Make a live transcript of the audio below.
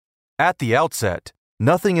At the outset,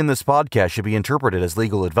 nothing in this podcast should be interpreted as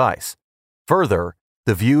legal advice. Further,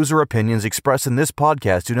 the views or opinions expressed in this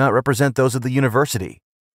podcast do not represent those of the university.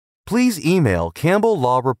 Please email Campbell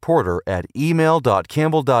Law Reporter at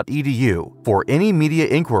email.campbell.edu for any media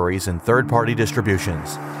inquiries and third-party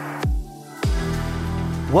distributions.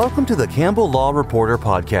 Welcome to the Campbell Law Reporter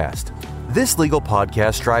podcast. This legal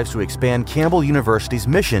podcast strives to expand Campbell University's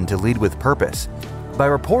mission to lead with purpose by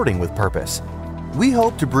reporting with purpose. We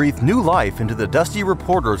hope to breathe new life into the dusty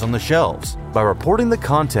reporters on the shelves by reporting the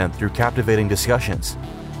content through captivating discussions.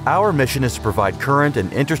 Our mission is to provide current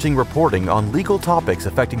and interesting reporting on legal topics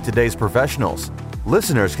affecting today's professionals.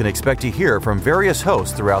 Listeners can expect to hear from various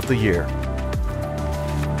hosts throughout the year.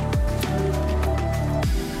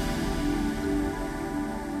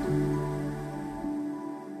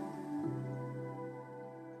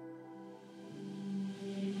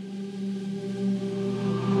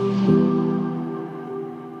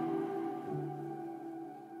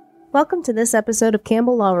 Welcome to this episode of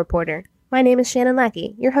Campbell Law Reporter. My name is Shannon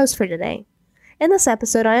Lackey, your host for today. In this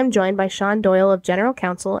episode, I am joined by Sean Doyle of General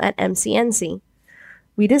Counsel at MCNC.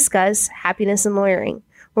 We discuss happiness in lawyering,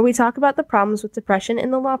 where we talk about the problems with depression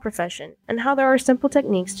in the law profession and how there are simple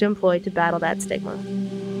techniques to employ to battle that stigma.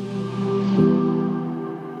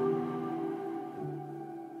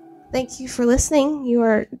 Thank you for listening. You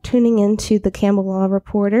are tuning into the Campbell Law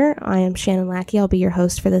Reporter. I am Shannon Lackey. I'll be your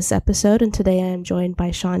host for this episode, and today I am joined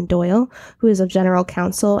by Sean Doyle, who is of General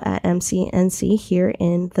Counsel at MCNC here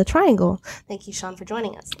in the Triangle. Thank you, Sean, for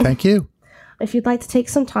joining us. Thank you. If you'd like to take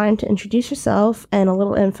some time to introduce yourself and a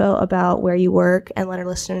little info about where you work and let our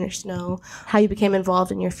listeners know how you became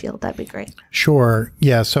involved in your field, that'd be great. Sure.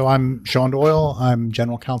 Yeah, so I'm Sean Doyle. I'm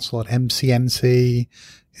General Counsel at MCNC.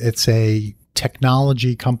 It's a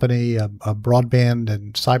technology company, a broadband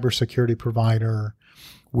and cybersecurity provider.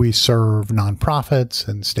 We serve nonprofits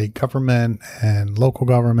and state government and local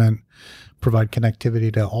government, provide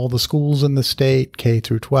connectivity to all the schools in the state, K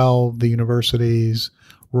through 12, the universities,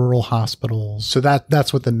 rural hospitals. So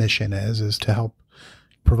that's what the mission is to help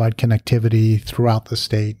provide connectivity throughout the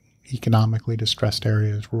state, economically distressed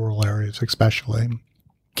areas, rural areas especially.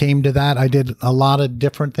 Came to that. I did a lot of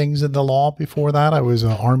different things in the law before that. I was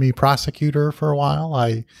an Army prosecutor for a while.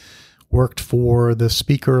 I worked for the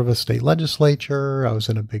Speaker of a state legislature. I was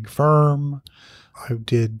in a big firm. I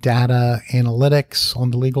did data analytics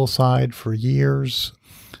on the legal side for years.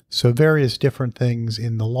 So various different things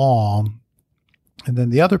in the law. And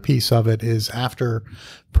then the other piece of it is after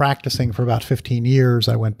practicing for about 15 years,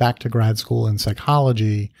 I went back to grad school in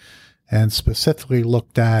psychology and specifically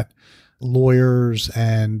looked at lawyers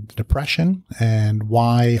and depression and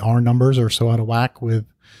why our numbers are so out of whack with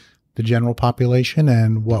the general population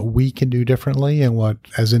and what we can do differently and what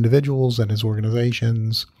as individuals and as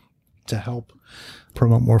organizations to help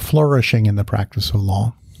promote more flourishing in the practice of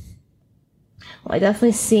law. Well, I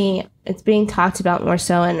definitely see it's being talked about more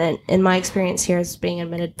so, and in my experience here as being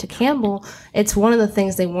admitted to Campbell, it's one of the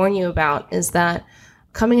things they warn you about is that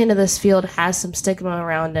coming into this field has some stigma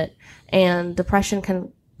around it, and depression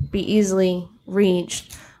can be easily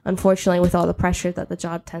reached, unfortunately, with all the pressure that the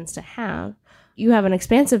job tends to have. You have an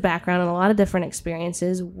expansive background and a lot of different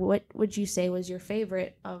experiences. What would you say was your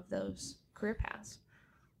favorite of those career paths?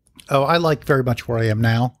 Oh, I like very much where I am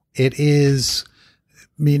now. It is,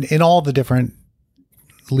 in all the different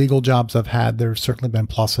legal jobs I've had, there's certainly been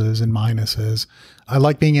pluses and minuses. I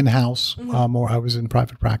like being in-house more. I was in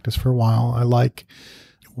private practice for a while. I like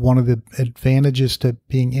one of the advantages to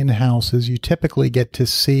being in-house is you typically get to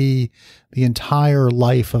see the entire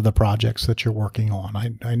life of the projects that you're working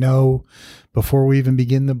on. I know before we even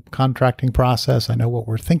begin the contracting process, I know what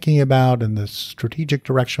we're thinking about and the strategic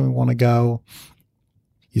direction we want to go.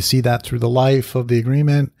 You see that through the life of the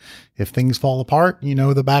agreement. If things fall apart, you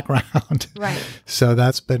know the background. Right. So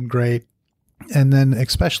that's been great. And then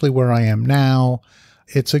especially where I am now,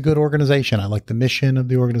 it's a good organization. I like the mission of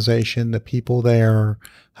the organization. The people there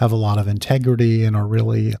have a lot of integrity and are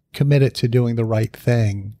really committed to doing the right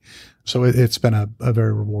thing. So it's been a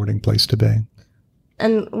very rewarding place to be.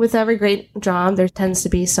 And with every great job, there tends to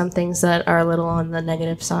be some things that are a little on the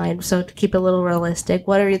negative side. So to keep it a little realistic,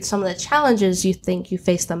 what are some of the challenges you think you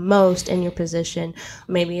face the most in your position?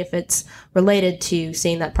 Maybe if it's related to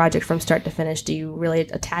seeing that project from start to finish, do you really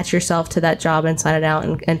attach yourself to that job inside and out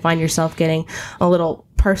and find yourself getting a little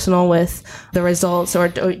personal with the results? Or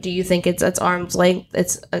do you think it's arm's length,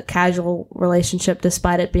 it's a casual relationship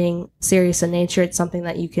despite it being serious in nature? It's something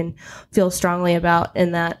that you can feel strongly about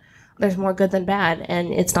in that there's more good than bad,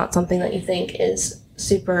 and it's not something that you think is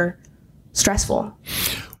super stressful.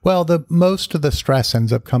 Well, most of the stress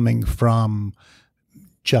ends up coming from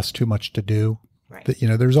just too much to do. Right.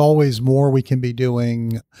 That, there's always more we can be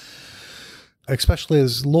doing, especially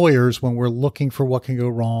as lawyers when we're looking for what can go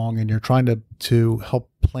wrong and you're trying to help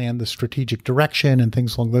plan the strategic direction and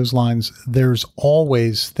things along those lines. There's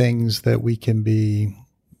always things that we can be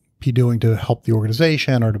doing to help the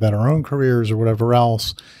organization or to better our own careers or whatever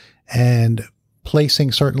else, and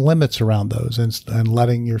placing certain limits around those and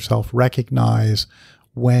letting yourself recognize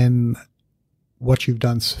when what you've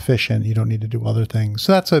done is sufficient. You don't need to do other things.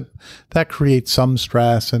 So that creates some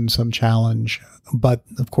stress and some challenge, but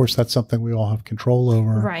of course that's something we all have control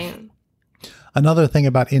over. Right. Another thing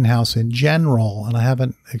about in-house in general, and I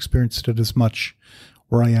haven't experienced it as much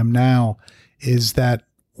where I am now, is that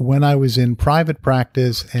when I was in private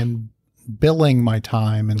practice and billing my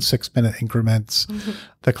time in 6-minute increments,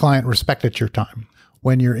 the client respected your time.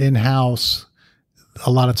 When you're in-house, a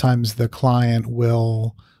lot of times the client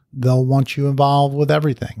they'll want you involved with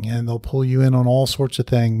everything and they'll pull you in on all sorts of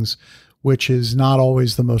things, which is not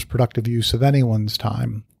always the most productive use of anyone's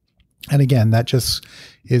time. And again, that just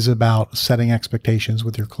is about setting expectations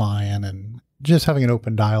with your client and just having an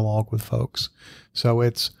open dialogue with folks. So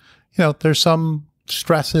it's, there's some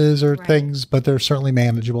stresses or things, but they're certainly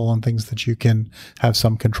manageable and things that you can have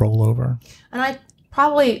some control over. And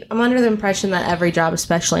I'm under the impression that every job,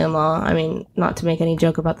 especially in law, I mean, not to make any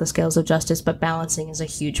joke about the scales of justice, but balancing is a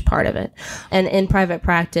huge part of it. And in private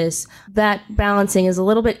practice, that balancing is a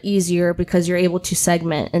little bit easier because you're able to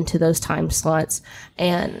segment into those time slots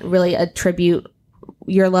and really attribute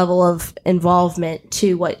your level of involvement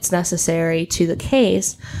to what's necessary to the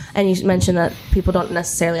case. And you mentioned that people don't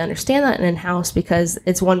necessarily understand that in-house because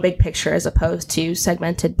it's one big picture as opposed to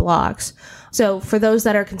segmented blocks. So for those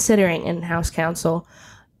that are considering in-house counsel,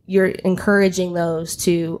 you're encouraging those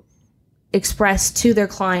to express to their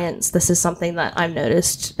clients, this is something that I've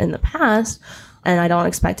noticed in the past, and I don't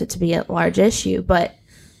expect it to be a large issue, but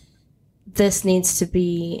this needs to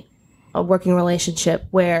be a working relationship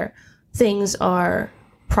where things are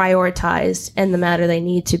prioritized in the manner they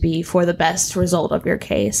need to be for the best result of your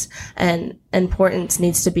case. And importance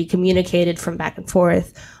needs to be communicated from back and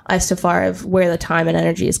forth as to far as where the time and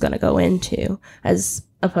energy is going to go into, as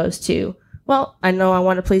opposed to, well, I know I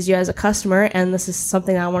want to please you as a customer and this is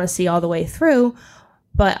something I want to see all the way through,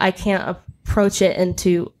 but I can't approach it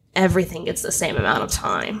into everything gets the same amount of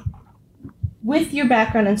time. With your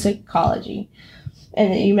background in psychology,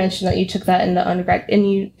 and you mentioned that you took that into undergrad,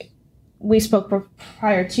 and we spoke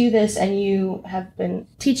prior to this, and you have been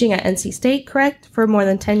teaching at NC State, correct, for more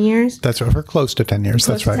than 10 years? That's over close to 10 years.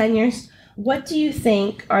 That's right. 10 years. What do you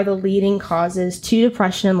think are the leading causes to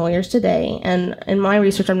depression in lawyers today? And in my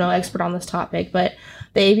research, I'm no expert on this topic, but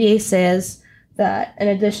the ABA says that in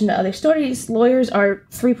addition to other studies, lawyers are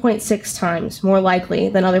 3.6 times more likely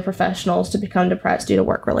than other professionals to become depressed due to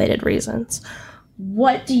work-related reasons.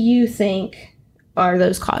 What do you think are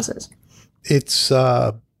those causes? It's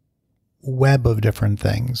web of different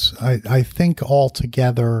things. I think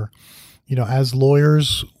altogether, as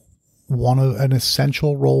lawyers, an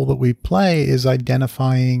essential role that we play is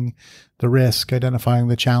identifying the risk, identifying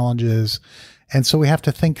the challenges. And so we have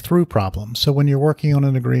to think through problems. So when you're working on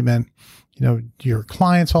an agreement, your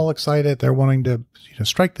client's all excited. They're wanting to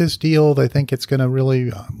strike this deal. They think it's going to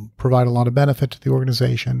really provide a lot of benefit to the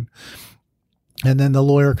organization. And then the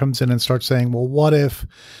lawyer comes in and starts saying, well, what if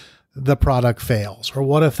the product fails? Or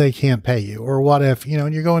what if they can't pay you? Or what if,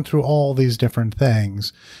 and you're going through all these different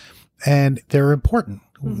things. And they're important.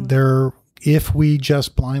 Mm-hmm. If we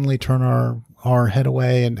just blindly turn our head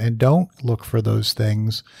away and don't look for those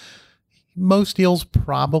things, most deals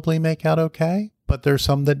probably make out okay, but there's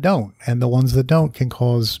some that don't. And the ones that don't can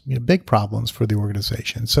cause big problems for the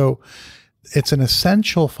organization. So it's an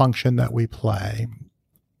essential function that we play.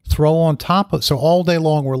 Throw on top of, so all day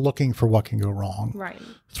long we're looking for what can go wrong. Right.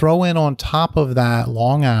 Throw in on top of that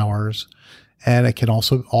long hours, and it can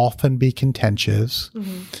also often be contentious,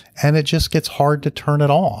 and it just gets hard to turn it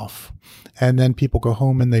off. And then people go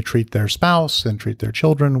home and they treat their spouse and treat their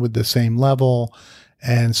children with the same level,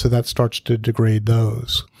 and so that starts to degrade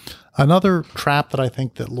those. Another trap that I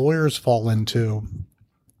think that lawyers fall into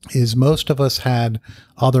is most of us had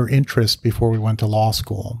other interests before we went to law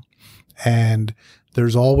school, and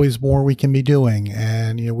there's always more we can be doing.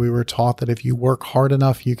 And, we were taught that if you work hard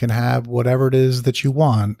enough, you can have whatever it is that you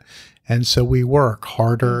want. And so we work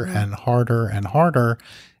harder and harder and harder,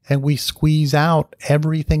 and we squeeze out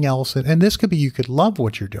everything else. And this could be, you could love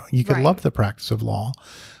what you're doing. You could love the practice of law,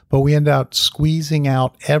 but we end up squeezing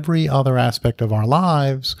out every other aspect of our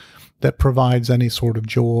lives that provides any sort of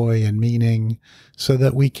joy and meaning, so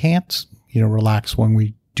that we can't, relax when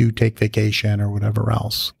we do take vacation or whatever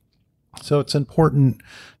else. So it's important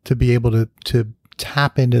to be able to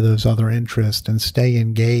tap into those other interests and stay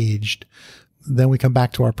engaged, then we come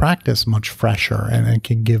back to our practice much fresher and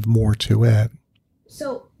can give more to it.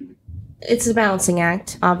 So it's a balancing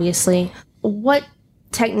act, obviously. What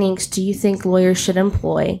techniques do you think lawyers should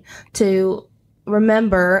employ to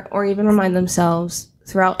remember or even remind themselves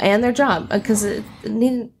throughout and their job? Because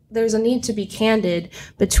there's a need to be candid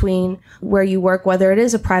between where you work, whether it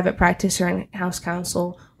is a private practice or in-house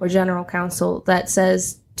counsel or general counsel, that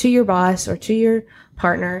says to your boss or to your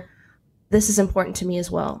partner, this is important to me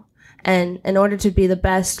as well. And in order to be the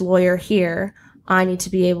best lawyer here, I need to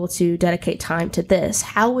be able to dedicate time to this.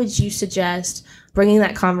 How would you suggest bringing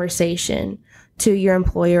that conversation to your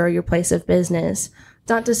employer or your place of business?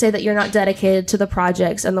 Not to say that you're not dedicated to the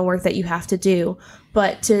projects and the work that you have to do,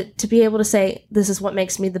 but to be able to say, this is what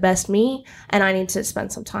makes me the best me, and I need to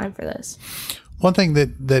spend some time for this. One thing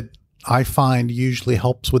that I find usually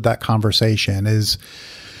helps with that conversation is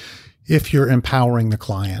if you're empowering the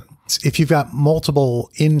client. If you've got multiple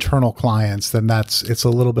internal clients, then it's a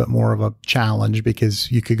little bit more of a challenge, because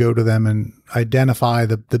you could go to them and identify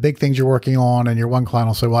the big things you're working on, and your one client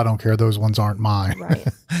will say, well, I don't care, those ones aren't mine. Right.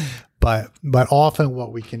 But often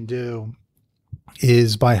what we can do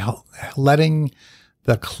is by letting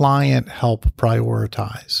the client help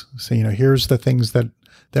prioritize. So, here's the things that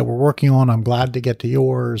we're working on. I'm glad to get to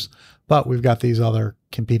yours, but we've got these other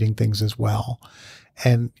competing things as well.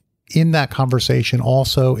 And in that conversation,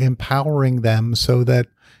 also empowering them so that,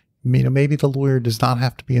 maybe the lawyer does not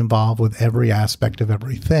have to be involved with every aspect of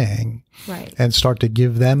everything. Right. And start to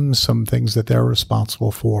give them some things that they're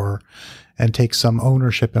responsible for and take some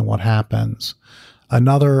ownership in what happens.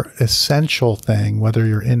 Another essential thing, whether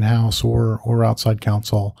you're in-house or outside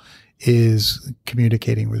counsel, is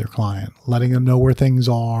communicating with your client, letting them know where things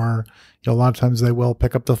are. A lot of times they will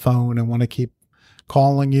pick up the phone and want to keep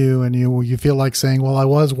calling you, and you feel like saying, well, I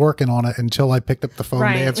was working on it until I picked up the phone to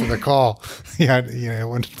answer the call. I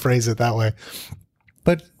wouldn't phrase it that way.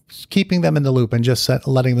 But keeping them in the loop and just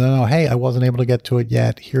letting them know, hey, I wasn't able to get to it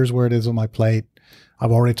yet. Here's where it is on my plate.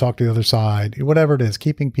 I've already talked to the other side. Whatever it is,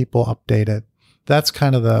 keeping people updated. That's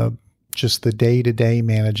kind of just the day-to-day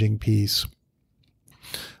managing piece.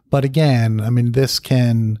 But again, this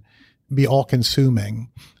can be all-consuming.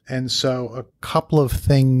 And so a couple of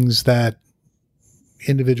things that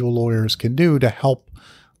individual lawyers can do to help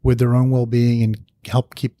with their own well-being and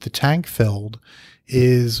help keep the tank filled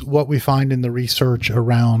is what we find in the research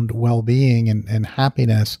around well-being and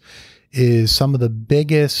happiness is some of the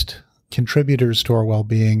biggest contributors to our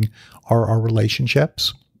well-being are our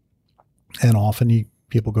relationships. And often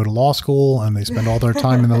people go to law school and they spend all their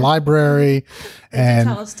time in the library. And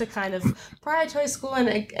tell us to kind of prioritize school and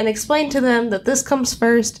explain to them that this comes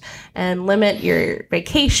first, and limit your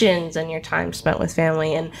vacations and your time spent with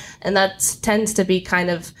family. And that tends to be kind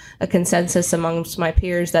of a consensus amongst my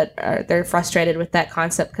peers that they're frustrated with that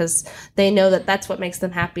concept, because they know that that's what makes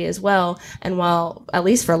them happy as well. And while, at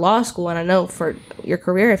least for law school, and I know for your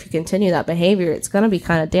career, if you continue that behavior, it's going to be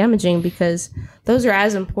kind of damaging, because those are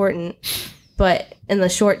as important. But in the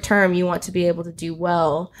short term, you want to be able to do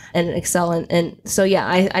well and excel. And so, yeah,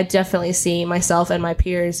 I definitely see myself and my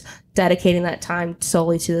peers dedicating that time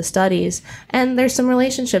solely to the studies. And there's some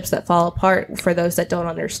relationships that fall apart for those that don't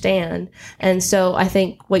understand. And so I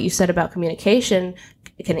think what you said about communication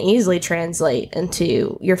can easily translate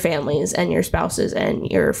into your families and your spouses and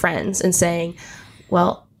your friends, and saying,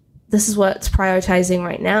 well, this is what's prioritizing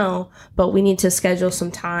right now, but we need to schedule some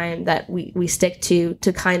time that we stick to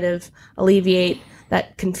kind of alleviate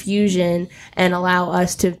that confusion and allow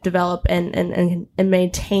us to develop and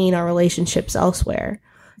maintain our relationships elsewhere.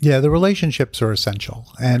 Yeah, the relationships are essential.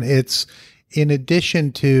 And it's in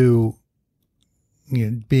addition to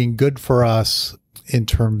being good for us in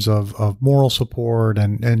terms of moral support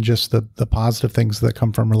and just the positive things that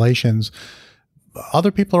come from relations,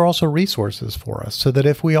 other people are also resources for us, so that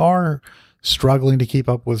if we are struggling to keep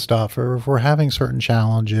up with stuff, or if we're having certain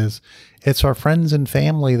challenges, it's our friends and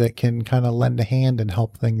family that can kind of lend a hand and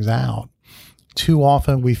help things out. Too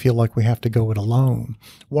often we feel like we have to go it alone.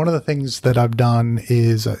 One of the things that I've done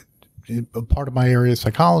is a part of my area of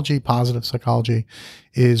psychology, positive psychology,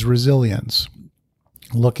 is resilience.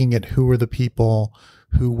 Looking at who are the people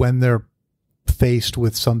who, when they're faced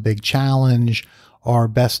with some big challenge, are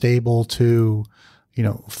best able to,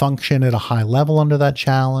 function at a high level under that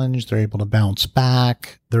challenge. They're able to bounce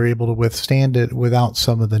back. They're able to withstand it without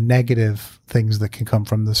some of the negative things that can come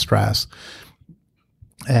from the stress.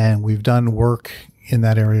 And we've done work in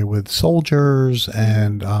that area with soldiers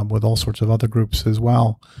and with all sorts of other groups as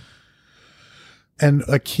well. And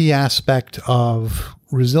a key aspect of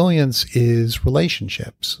resilience is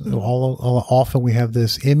relationships. Often we have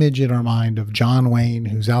this image in our mind of John Wayne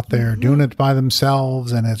who's out there doing it by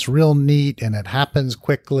themselves, and it's real neat and it happens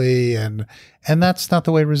quickly. And that's not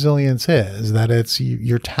the way resilience is, that it's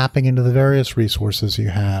you're tapping into the various resources you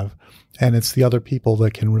have, and it's the other people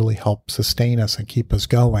that can really help sustain us and keep us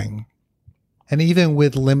going. And even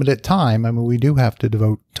with limited time, I mean, we do have to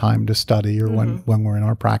devote time to study, or when we're in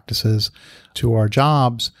our practices, to our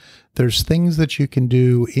jobs. There's things that you can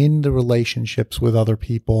do in the relationships with other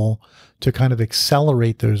people to kind of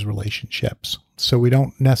accelerate those relationships. So we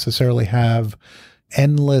don't necessarily have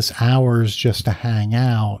endless hours just to hang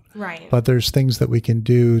out. Right. But there's things that we can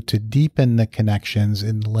do to deepen the connections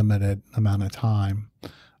in the limited amount of time.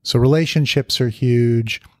 So relationships are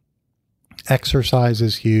huge. Exercise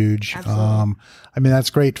is huge. I mean, that's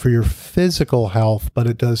great for your physical health, but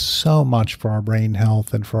it does so much for our brain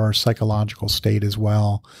health and for our psychological state as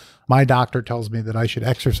well. My doctor tells me that I should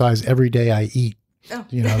exercise every day I eat. Oh.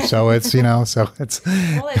 So it's, well,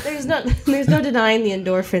 there's no denying the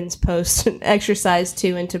endorphins post exercise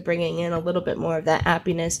too, into bringing in a little bit more of that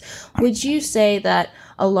happiness. Would you say that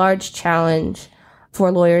a large challenge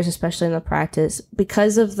for lawyers, especially in the practice,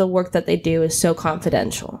 because of the work that they do is so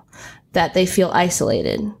confidential, that they feel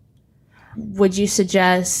isolated? Would you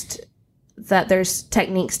suggest that there's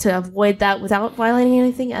techniques to avoid that without violating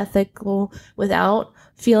anything ethical, without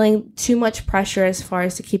feeling too much pressure as far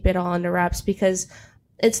as to keep it all under wraps? Because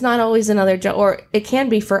it's not always another job, or it can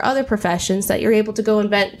be for other professions, that you're able to go and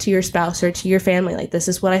vent to your spouse or to your family. Like, this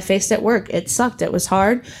is what I faced at work. It sucked. It was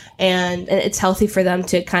hard. And it's healthy for them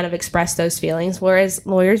to kind of express those feelings. Whereas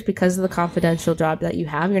lawyers, because of the confidential job that you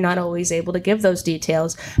have, you're not always able to give those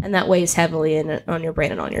details. And that weighs heavily on your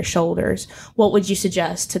brain and on your shoulders. What would you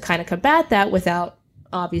suggest to kind of combat that without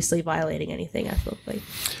obviously violating anything ethically?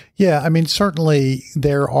 Yeah, I mean, certainly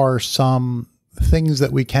there are some things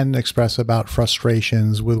that we can express about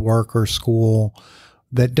frustrations with work or school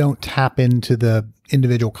that don't tap into the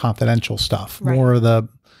individual confidential stuff, right. More of the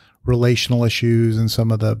relational issues and some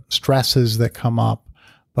of the stresses that come up,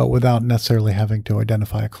 but without necessarily having to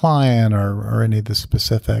identify a client or any of the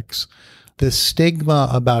specifics. The stigma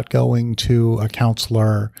about going to a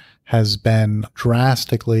counselor has been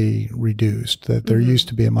drastically reduced, that there used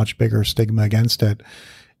to be a much bigger stigma against it.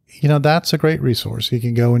 That's a great resource. You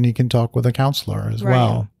can go and you can talk with a counselor as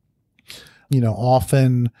well.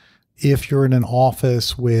 Often if you're in an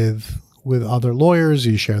office with other lawyers,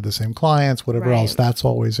 you share the same clients, whatever else, that's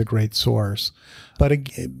always a great source. But,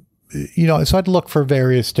 so I'd look for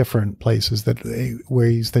various different places,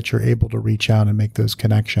 ways that you're able to reach out and make those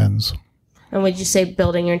connections. And would you say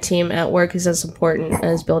building your team at work is as important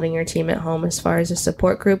as building your team at home as far as a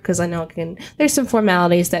support group? Because I know there's some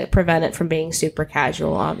formalities that prevent it from being super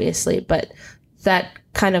casual, obviously, but that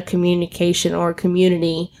kind of communication or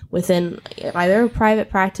community within either a private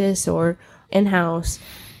practice or in-house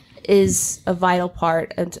is a vital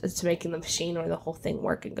part to making the machine or the whole thing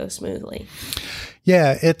work and go smoothly.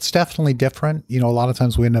 Yeah, it's definitely different. A lot of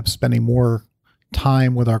times we end up spending more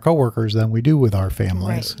time with our coworkers than we do with our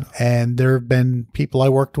families. Right. And there have been people I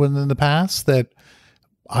worked with in the past that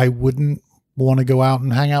I wouldn't want to go out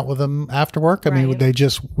and hang out with them after work. I mean,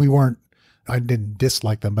 I didn't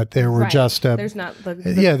dislike them, but they were just there's not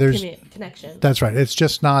the connection. That's right. It's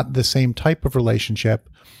just not the same type of relationship,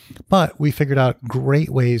 but we figured out great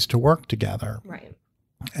ways to work together. Right.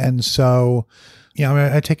 And so,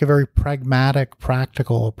 I take a very pragmatic,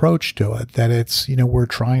 practical approach to it, that it's, we're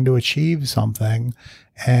trying to achieve something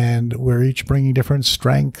and we're each bringing different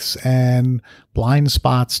strengths and blind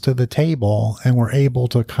spots to the table, and we're able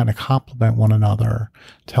to kind of complement one another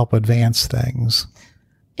to help advance things.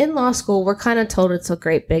 In law school, we're kind of told it's a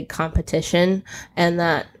great big competition and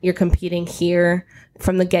that you're competing here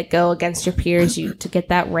from the get-go against your peers to get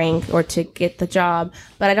that rank or to get the job.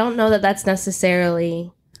 But I don't know that that's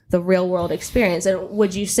necessarily the real world experience. And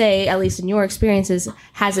would you say, at least in your experiences,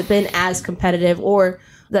 has it been as competitive, or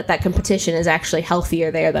that competition is actually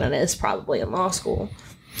healthier there than it is probably in law school?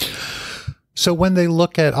 So when they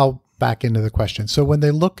look at, I'll back into the question. So when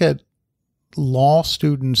they look at law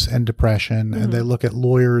students and depression, and they look at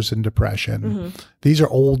lawyers and depression, these are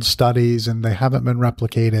old studies and they haven't been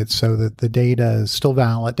replicated, so that the data is still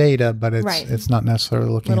valid data, but it's not necessarily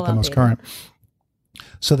looking at the most current.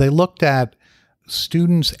 So they looked at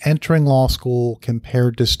students entering law school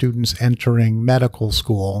compared to students entering medical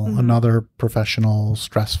school, another professional,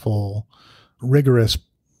 stressful, rigorous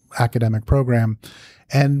academic program,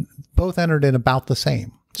 and both entered in about the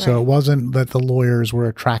same. So it wasn't that the lawyers were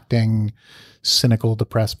attracting cynical,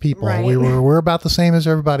 depressed people. Right. We're about the same as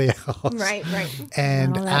everybody else. Right.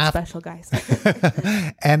 And all that special guys.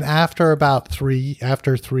 and after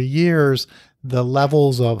 3 years, the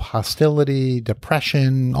levels of hostility,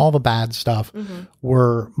 depression, all the bad stuff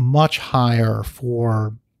were much higher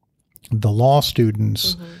for the law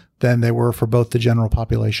students than they were for both the general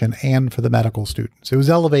population and for the medical students. It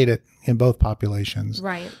was elevated in both populations.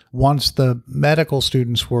 Right. Once the medical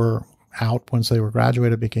students were out, once they were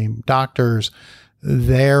graduated, became doctors,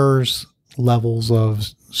 their levels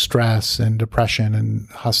of stress and depression and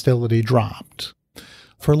hostility dropped.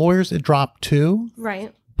 For lawyers, it dropped too.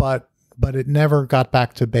 Right. But it never got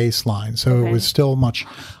back to baseline. So it was still much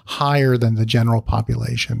higher than the general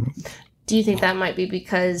population. Do you think that might be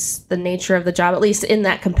because the nature of the job, at least in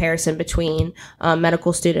that comparison between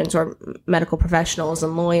medical students or medical professionals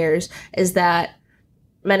and lawyers, is that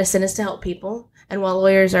medicine is to help people? And while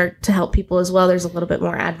lawyers are to help people as well, there's a little bit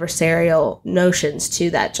more adversarial notions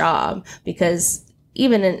to that job, because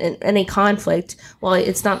even in any conflict, while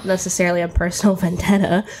it's not necessarily a personal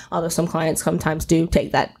vendetta, although some clients sometimes do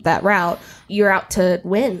take that route, you're out to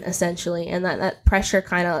win, essentially. And that pressure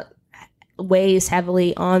kind of weighs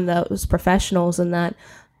heavily on those professionals, and that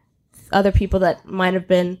other people that might have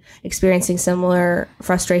been experiencing similar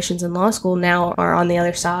frustrations in law school now are on the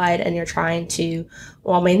other side, and you're trying to,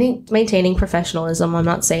 while maintaining professionalism, I'm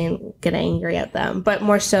not saying get angry at them, but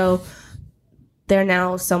more so they're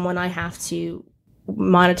now someone I have to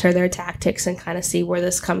monitor their tactics and kind of see where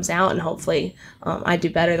this comes out, and hopefully I do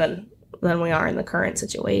better than we are in the current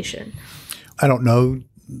situation. I don't know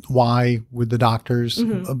why with the doctors,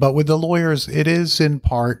 but with the lawyers, it is in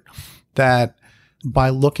part that by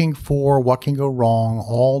looking for what can go wrong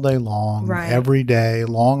all day long, every day,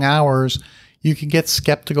 long hours, you can get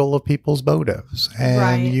skeptical of people's motives,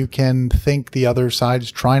 and you can think the other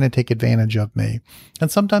side's trying to take advantage of me.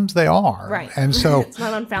 And sometimes they are. Right. And so it's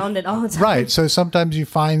not unfounded all the time. Right. So sometimes you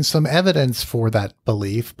find some evidence for that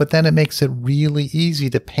belief, but then it makes it really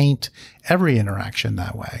easy to paint every interaction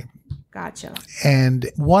that way. Gotcha.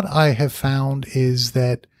 And what I have found is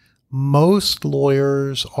that most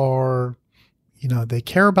lawyers are, they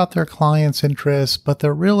care about their clients' interests, but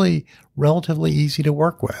they're really relatively easy to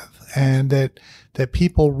work with. And that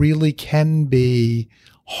people really can be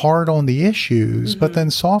hard on the issues, but then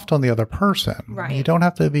soft on the other person. Right. You don't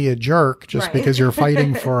have to be a jerk just because you're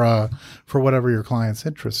fighting for whatever your client's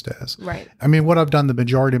interest is. Right. I mean, what I've done the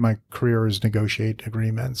majority of my career is negotiate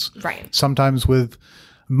agreements. Right. Sometimes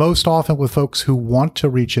most often with folks who want to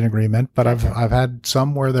reach an agreement, but I've had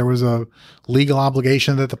some where there was a legal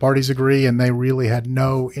obligation that the parties agree and they really had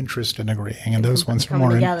no interest in agreeing. And those ones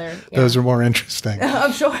are those are more interesting.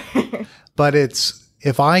 I'm sure. But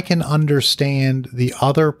if I can understand the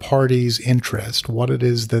other party's interest, what it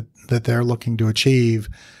is that they're looking to achieve,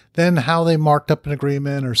 then how they marked up an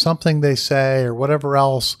agreement or something they say or whatever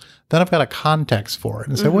else, then I've got a context for it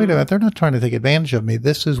and say, wait a minute, they're not trying to take advantage of me.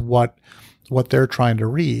 This is what they're trying to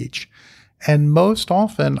reach. And most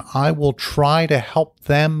often I will try to help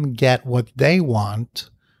them get what they want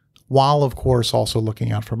while, of course, also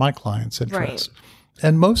looking out for my client's interest. Right.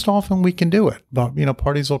 And most often we can do it. But,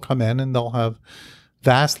 parties will come in and they'll have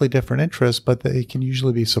vastly different interests, but they can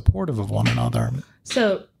usually be supportive of one another.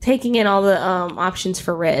 So taking in all the options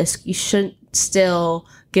for risk, you should still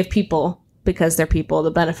give people, because they're people,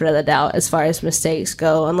 the benefit of the doubt as far as mistakes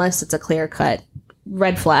go, unless it's a clear-cut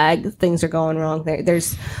red flag, things are going wrong.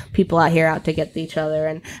 There's people out here out to get each other,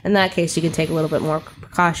 and in that case you can take a little bit more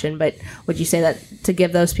precaution. But would you say that to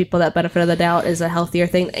give those people that benefit of the doubt is a healthier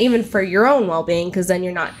thing, even for your own well-being, because then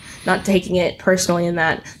you're not taking it personally in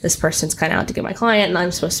that this person's kind of out to get my client and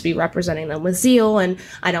I'm supposed to be representing them with zeal, and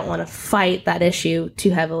I don't want to fight that issue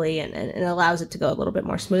too heavily, and it allows it to go a little bit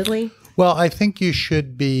more smoothly? Well, I think you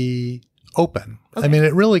should be open. Okay. I mean,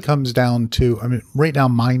 it really comes down to, right now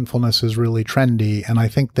mindfulness is really trendy, and I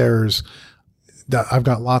think I've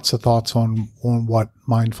got lots of thoughts on what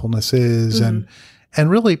mindfulness is, and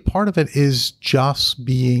really part of it is just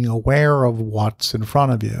being aware of what's in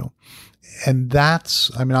front of you. And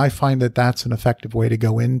I find that that's an effective way to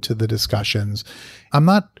go into the discussions. I'm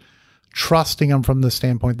not trusting them from the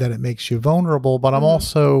standpoint that it makes you vulnerable, but I'm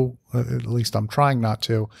also, at least I'm trying not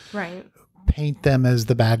to, paint them as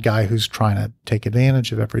the bad guy who's trying to take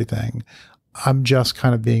advantage of everything. I'm just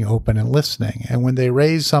kind of being open and listening. And when they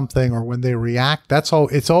raise something or when they react, it's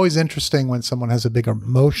always interesting when someone has a big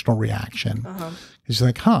emotional reaction. It's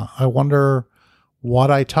like, I wonder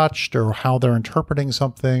what I touched or how they're interpreting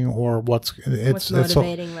something or what's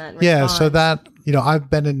motivating that response. Yeah, so that, I've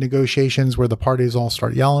been in negotiations where the parties all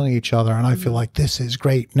start yelling at each other and I feel like this is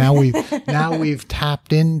great. Now we've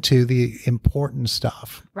tapped into the important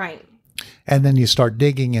stuff. Right. And then you start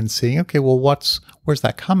digging and seeing, okay, well, where's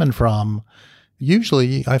that coming from?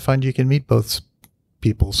 Usually I find you can meet both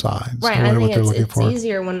people's sides. Right. I think it's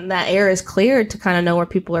easier when that air is cleared to kind of know where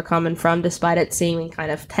people are coming from, despite it seeming kind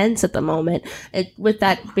of tense at the moment. With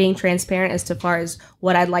that being transparent as far as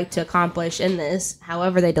what I'd like to accomplish in this,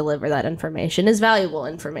 however they deliver that information is valuable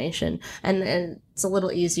information. And it's a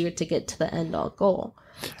little easier to get to the end all goal.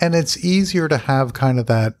 And it's easier to have kind of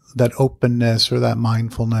that openness or that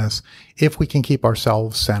mindfulness if we can keep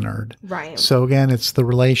ourselves centered. Right. So again, it's the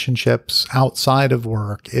relationships outside of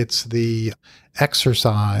work. It's the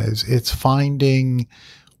exercise. It's finding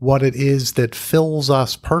what it is that fills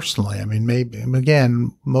us personally. I mean, maybe,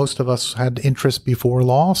 again, most of us had interest before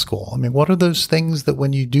law school. I mean, what are those things that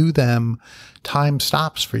when you do them, time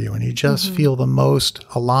stops for you and you just feel the most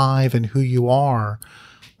alive in who you are?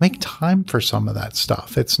 Make time for some of that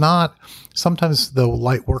stuff. It's not, sometimes the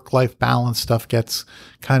work-life balance stuff gets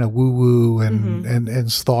kind of woo-woo and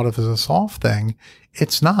it's thought of as a soft thing.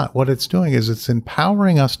 It's not. What it's doing is it's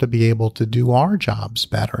empowering us to be able to do our jobs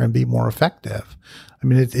better and be more effective. I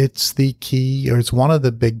mean, it's the key, or it's one of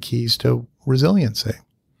the big keys to resiliency.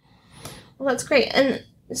 Well, that's great. And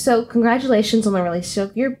so congratulations on the release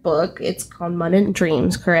of your book. It's called Mud and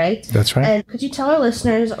Dreams, correct? That's right. And could you tell our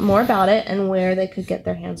listeners more about it and where they could get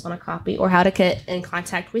their hands on a copy or how to get in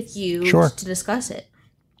contact with you to discuss it?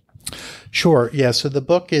 Sure. Yeah. So the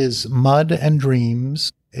book is Mud and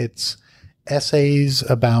Dreams. It's essays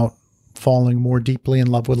about falling more deeply in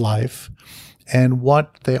love with life. And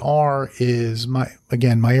what they are is my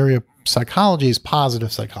area of psychology is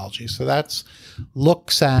positive psychology. So that's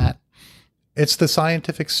it's the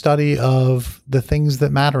scientific study of the things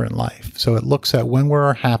that matter in life. So it looks at when we're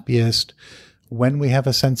our happiest, when we have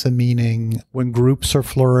a sense of meaning, when groups are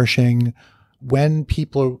flourishing, when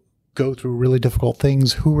people go through really difficult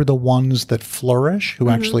things, who are the ones that flourish, who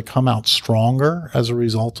actually come out stronger as a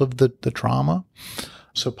result of the trauma.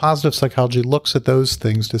 So positive psychology looks at those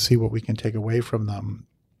things to see what we can take away from them.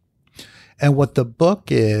 And what the book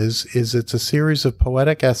is it's a series of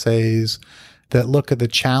poetic essays that look at the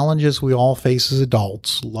challenges we all face as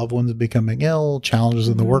adults, loved ones becoming ill, challenges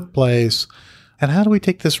in the workplace, and how do we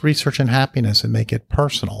take this research in happiness and make it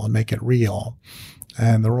personal and make it real?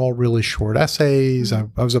 And they're all really short essays. I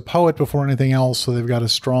was a poet before anything else, so they've got a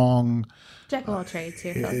strong... Jack of all trades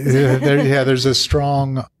here. There's a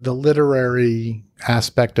strong... The literary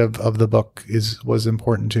aspect of the book was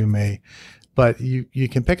important to me. But you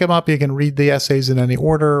can pick them up. You can read the essays in any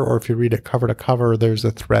order, or if you read it cover to cover, there's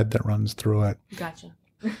a thread that runs through it. Gotcha.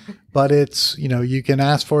 But it's, you can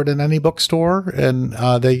ask for it in any bookstore, and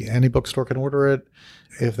any bookstore can order it.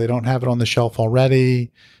 If they don't have it on the shelf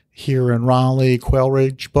already, here in Raleigh, Quail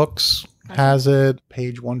Ridge Books has it.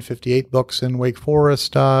 Page 158 Books in Wake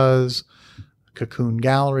Forest does. Cocoon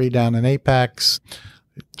Gallery down in Apex.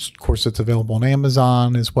 Of course, it's available on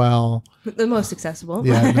Amazon as well. The most accessible.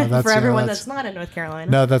 Yeah, no, that's, for everyone that's not in North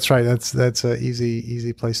Carolina. No, that's right. That's an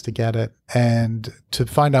easy place to get it. And to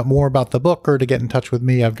find out more about the book or to get in touch with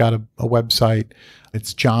me, I've got a website.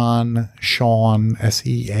 It's John Sean,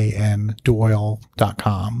 Sean,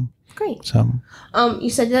 Doyle.com. Great. So, you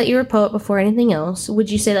said that you were a poet before anything else. Would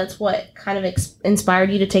you say that's what kind of inspired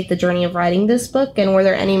you to take the journey of writing this book? And were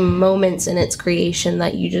there any moments in its creation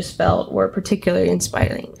that you just felt were particularly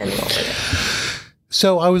inspiring? And what were they?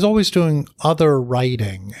 So I was always doing other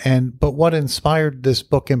writing, but what inspired this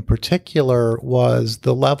book in particular was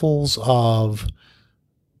the levels of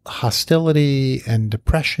hostility and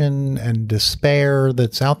depression and despair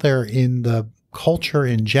that's out there in the culture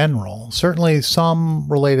in general, certainly some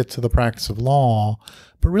related to the practice of law,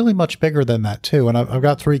 but really much bigger than that too. And I've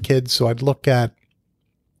got 3 kids, so I'd look at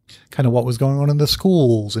kind of what was going on in the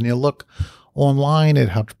schools, and you look online at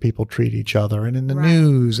how people treat each other and in the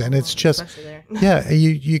news, and it's just,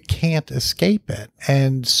 you can't escape it.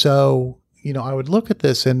 And so, I would look at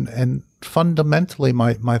this and fundamentally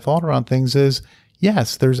my thought around things is,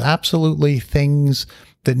 yes, there's absolutely things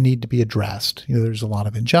that need to be addressed. There's a lot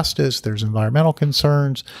of injustice. There's environmental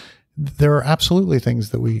concerns. There are absolutely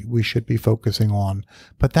things that we should be focusing on,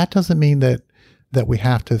 but that doesn't mean that we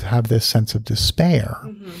have to have this sense of despair.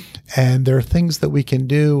 And there are things that we can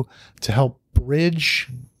do to help bridge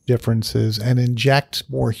differences and inject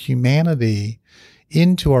more humanity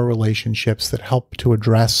into our relationships that help to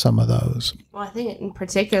address some of those. Well, I think in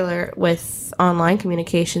particular with online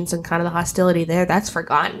communications and kind of the hostility there, that's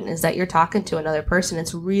forgotten, is that you're talking to another person.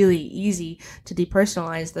 It's really easy to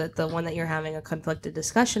depersonalize the one that you're having a conflicted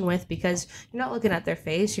discussion with, because you're not looking at their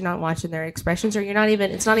face, you're not watching their expressions, or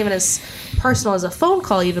it's not even as personal as a phone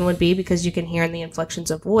call even would be, because you can hear in the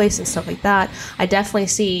inflections of voice and stuff like that. I definitely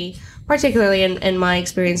see, particularly in my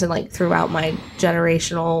experience and like throughout my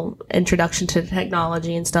generational introduction to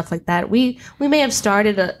technology and stuff like that, we may have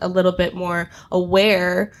started a little bit more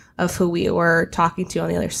aware of who we were talking to on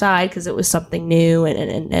the other side, because it was something new,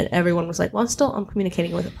 and everyone was like, well, I'm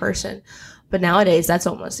communicating with a person. But nowadays that's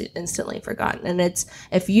almost instantly forgotten. And it's,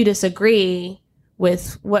 if you disagree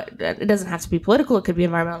with it doesn't have to be political, it could be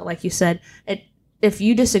environmental, like you said, if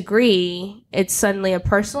you disagree, it's suddenly a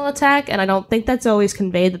personal attack, and I don't think that's always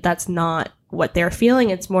conveyed that that's not what they're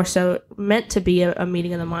feeling. It's more so meant to be a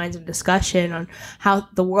meeting of the minds and discussion on how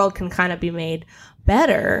the world can kind of be made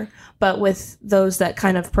better. But with those that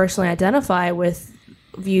kind of personally identify with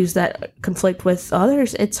views that conflict with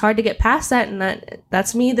others, it's hard to get past that, and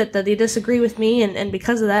that's me, that they disagree with me, and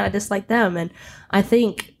because of that I dislike them. And I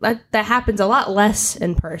think that happens a lot less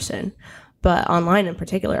in person. But online in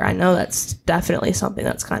particular, I know that's definitely something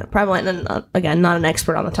that's kind of prevalent. And again, not an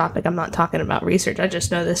expert on the topic. I'm not talking about research. I just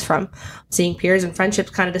know this from seeing peers and friendships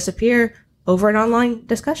kind of disappear over an online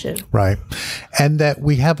discussion. Right. And that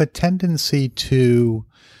we have a tendency to,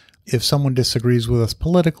 if someone disagrees with us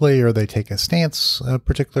politically, or they take a stance a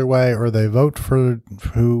particular way, or they vote for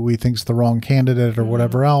who we think's the wrong candidate or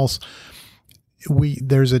whatever else,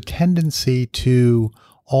 there's a tendency to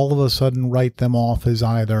all of a sudden write them off as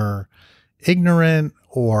either ignorant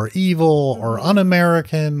or evil or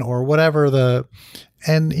un-American or whatever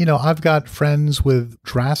and I've got friends with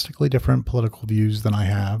drastically different political views than I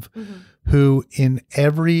have, who in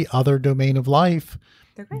every other domain of life,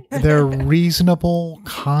 they're reasonable,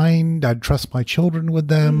 kind, I'd trust my children with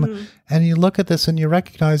them. And you look at this and you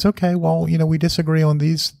recognize, okay, well, we disagree on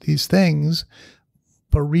these things,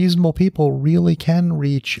 but reasonable people really can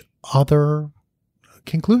reach other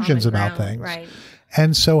conclusions about things. Right.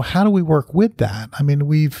 And so how do we work with that? I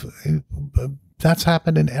mean, that's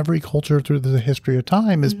happened in every culture through the history of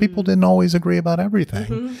time, is people didn't always agree about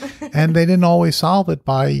everything. And they didn't always solve it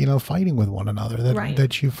by, fighting with one another,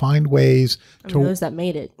 that you find ways those that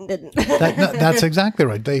made it didn't. That's exactly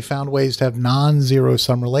right. They found ways to have non-zero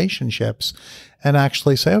sum relationships and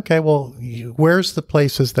actually say, okay, well, where's the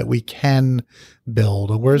places that we can build,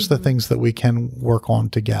 or where's the things that we can work on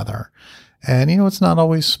together? And, it's not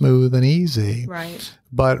always smooth and easy. Right.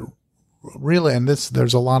 But really, and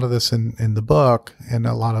there's a lot of this in the book, and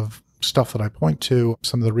a lot of stuff that I point to,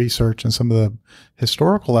 some of the research and some of the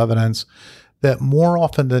historical evidence, that more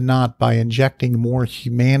often than not, by injecting more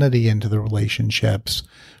humanity into the relationships,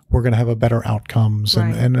 we're going to have a better outcomes,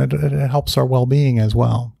 and it helps our well-being as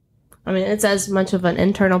well. I mean, it's as much of an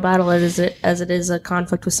internal battle as it is a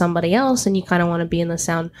conflict with somebody else, and you kind of want to be in the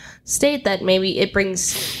sound state that maybe it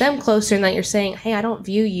brings them closer, and that you're saying, hey, I don't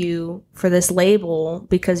view you for this label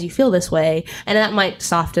because you feel this way. And that might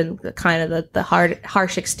soften the kind of the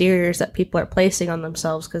harsh exteriors that people are placing on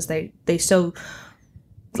themselves, because they so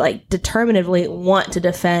like determinatively want to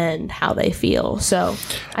defend how they feel. So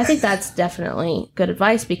I think that's definitely good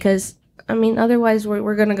advice, because I mean, otherwise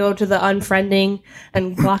we're going to go to the unfriending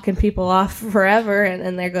and blocking people off forever,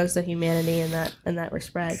 and there goes the humanity in that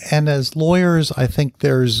respect. And as lawyers, I think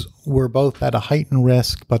we're both at a heightened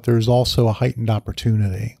risk, but there's also a heightened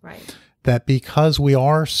opportunity. Right. That because we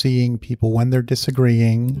are seeing people when they're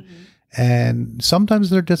disagreeing, and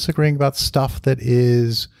sometimes they're disagreeing about stuff that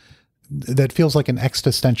feels like an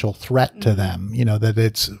existential threat to them, that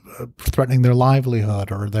it's threatening their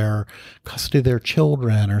livelihood or their custody of their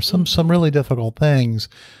children or some really difficult things.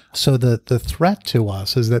 So the threat to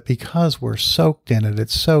us is that because we're soaked in it,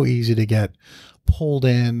 it's so easy to get pulled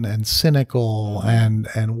in and cynical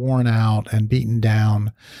and worn out and beaten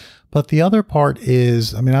down. But the other part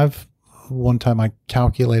is, I mean, one time I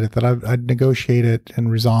calculated that I'd negotiated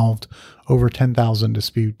and resolved over 10,000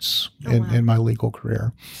 disputes in my legal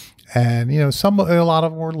career. And, a lot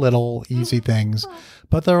of them were little easy things,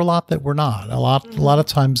 but there are a lot that were not. A lot of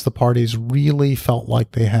times the parties really felt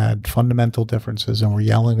like they had fundamental differences and were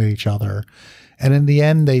yelling at each other. And in the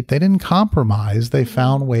end, they didn't compromise. They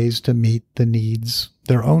found ways to meet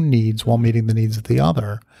their own needs while meeting the needs of the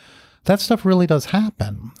other. that stuff really does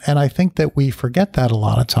happen. And I think that we forget that a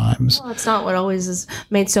lot of times. Well, it's not what always is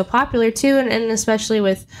made so popular too. And especially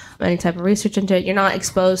with any type of research into it, you're not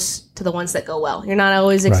exposed to the ones that go well. You're not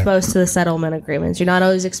always exposed to the settlement agreements. You're not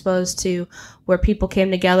always exposed to where people came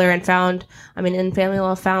together and found, in family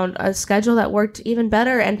law, found a schedule that worked even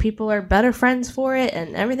better and people are better friends for it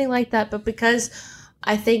and everything like that. But because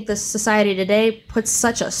I think the society today puts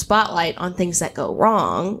such a spotlight on things that go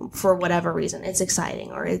wrong for whatever reason. It's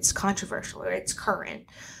exciting or it's controversial or it's current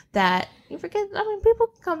that you forget, people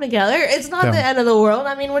can come together. It's not the end of the world.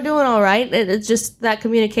 We're doing all right. It's just that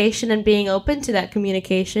communication and being open to that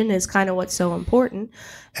communication is kind of what's so important.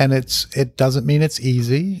 And it doesn't mean it's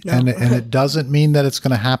easy. No. And it doesn't mean that it's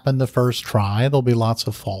going to happen the first try. There'll be lots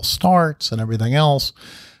of false starts and everything else.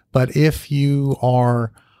 But if you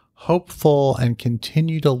are hopeful and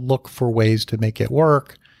continue to look for ways to make it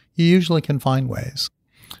work, you usually can find ways.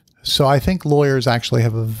 So I think lawyers actually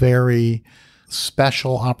have a very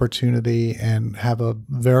special opportunity and have a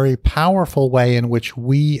very powerful way in which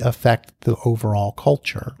we affect the overall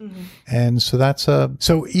culture. Mm-hmm. And so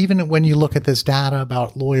so even when you look at this data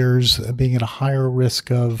about lawyers being at a higher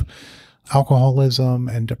risk of alcoholism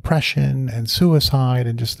and depression and suicide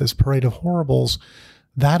and just this parade of horribles,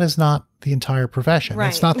 that is not the entire profession. Right.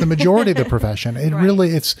 It's not the majority of the profession. It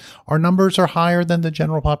really, our numbers are higher than the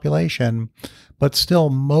general population, but still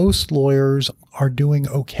most lawyers are doing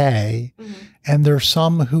okay. Mm-hmm. And there's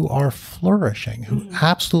some who are flourishing, who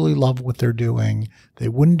absolutely love what they're doing. They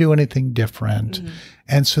wouldn't do anything different. Mm-hmm.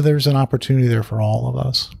 And so there's an opportunity there for all of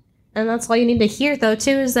us. And that's all you need to hear, though,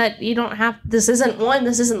 too, is that you don't have, this isn't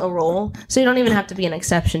the rule. So you don't even have to be an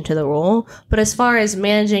exception to the rule. But as far as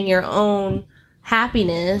managing your own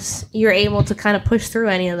happiness, you're able to kind of push through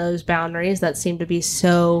any of those boundaries that seem to be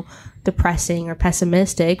so depressing or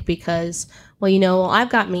pessimistic because, I've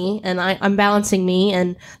got me and I'm balancing me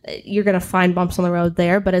and you're going to find bumps on the road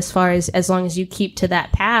there. But as long as you keep to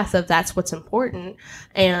that path of that's what's important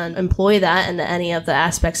and employ that into any of the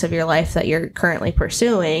aspects of your life that you're currently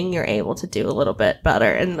pursuing, you're able to do a little bit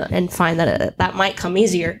better and find that that might come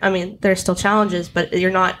easier. there's still challenges, but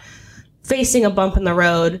you're not facing a bump in the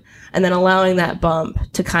road and then allowing that bump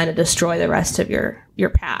to kind of destroy the rest of your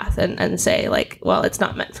path and say it's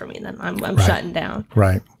not meant for me, then I'm shutting down.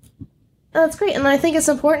 Right. That's great. And I think it's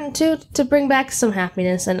important to bring back some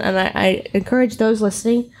happiness. And I encourage those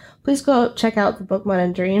listening, please go check out the book Mud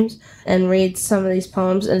and Dreams and read some of these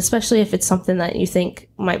poems. And especially if it's something that you think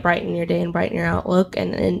might brighten your day and brighten your outlook.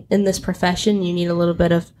 And in this profession, you need a little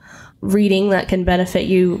bit of reading that can benefit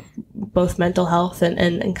you, both mental health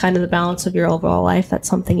and kind of the balance of your overall life. That's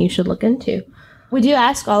something you should look into. We do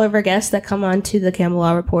ask all of our guests that come on to the Campbell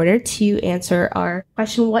Law Reporter to answer our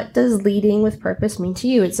question, what does leading with purpose mean to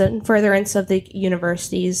you? It's in furtherance of the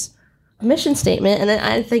university's mission statement. And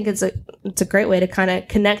I think it's a great way to kind of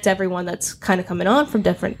connect everyone that's kind of coming on from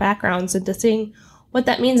different backgrounds into seeing what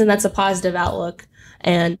that means. And that's a positive outlook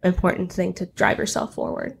and important thing to drive yourself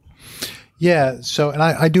forward. Yeah. So, and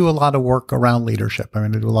I do a lot of work around leadership. I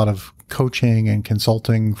do a lot of coaching and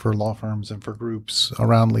consulting for law firms and for groups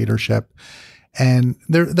around leadership. And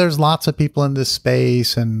there's lots of people in this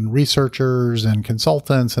space and researchers and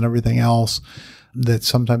consultants and everything else that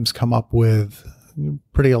sometimes come up with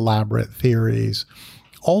pretty elaborate theories.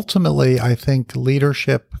 Ultimately, I think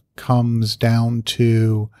leadership comes down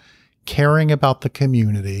to caring about the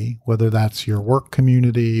community, whether that's your work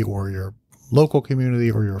community or your local community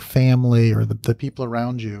or your family or the people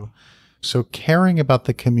around you. So caring about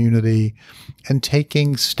the community and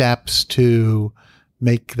taking steps to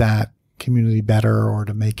make that community better or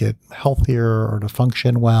to make it healthier or to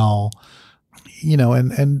function well,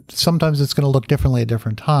 and sometimes it's going to look differently at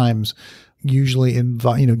different times, usually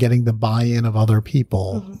getting the buy-in of other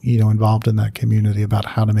people, involved in that community about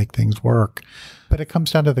how to make things work. But it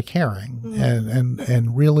comes down to the caring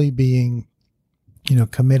and really being,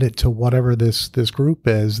 committed to whatever this group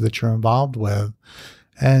is that you're involved with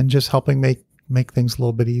and just helping make things a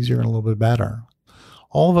little bit easier and a little bit better.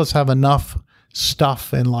 All of us have enough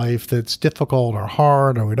stuff in life that's difficult or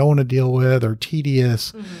hard or we don't want to deal with or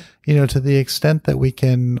tedious, to the extent that we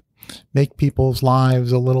can make people's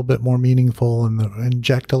lives a little bit more meaningful and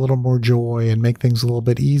inject a little more joy and make things a little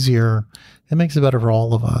bit easier, it makes it better for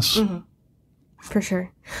all of us. Mm-hmm. For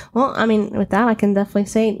sure. Well, with that, I can definitely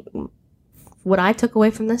say what I took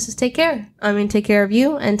away from this is take care. Take care of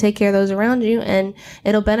you and take care of those around you, and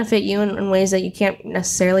it'll benefit you in ways that you can't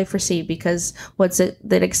necessarily foresee because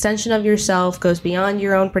the extension of yourself goes beyond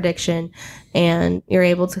your own prediction, and you're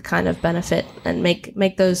able to kind of benefit and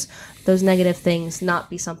make those negative things not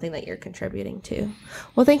be something that you're contributing to.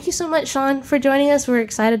 Well, thank you so much, Sean, for joining us. We're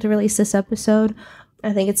excited to release this episode.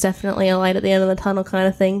 I think it's definitely a light at the end of the tunnel kind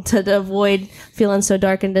of thing to avoid feeling so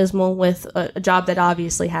dark and dismal with a job that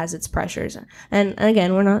obviously has its pressures. And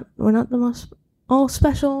again, we're not the most all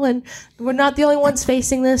special, and we're not the only ones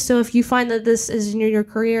facing this. So if you find that this is in your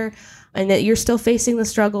career and that you're still facing the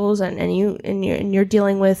struggles and you're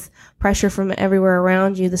dealing with pressure from everywhere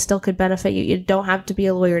around you, this still could benefit you. You don't have to be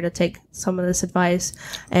a lawyer to take some of this advice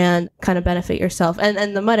and kind of benefit yourself.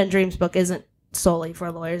 And the Mud and Dreams book isn't solely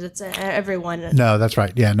for lawyers. It's everyone. No, that's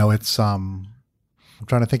right. Yeah, no, it's I'm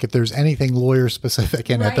trying to think if there's anything lawyer specific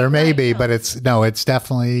in it. There may be, but it's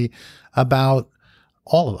definitely about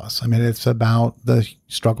all of us. I mean, it's about the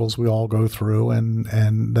struggles we all go through, and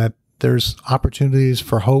that there's opportunities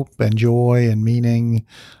for hope and joy and meaning,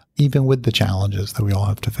 even with the challenges that we all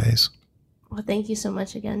have to face. Well, thank you so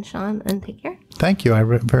much again, Sean, and take care. Thank you. I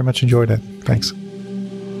very much enjoyed it. Thanks.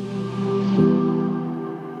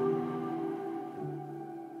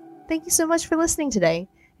 Thank you so much for listening today.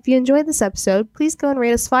 If you enjoyed this episode, please go and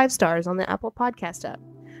rate us 5 stars on the Apple Podcast app,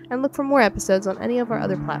 and look for more episodes on any of our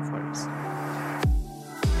other platforms.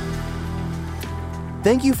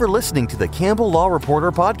 Thank you for listening to the Campbell Law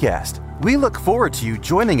Reporter podcast. We look forward to you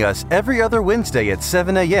joining us every other Wednesday at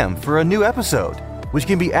 7 a.m. for a new episode, which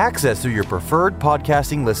can be accessed through your preferred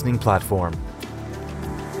podcasting listening platform.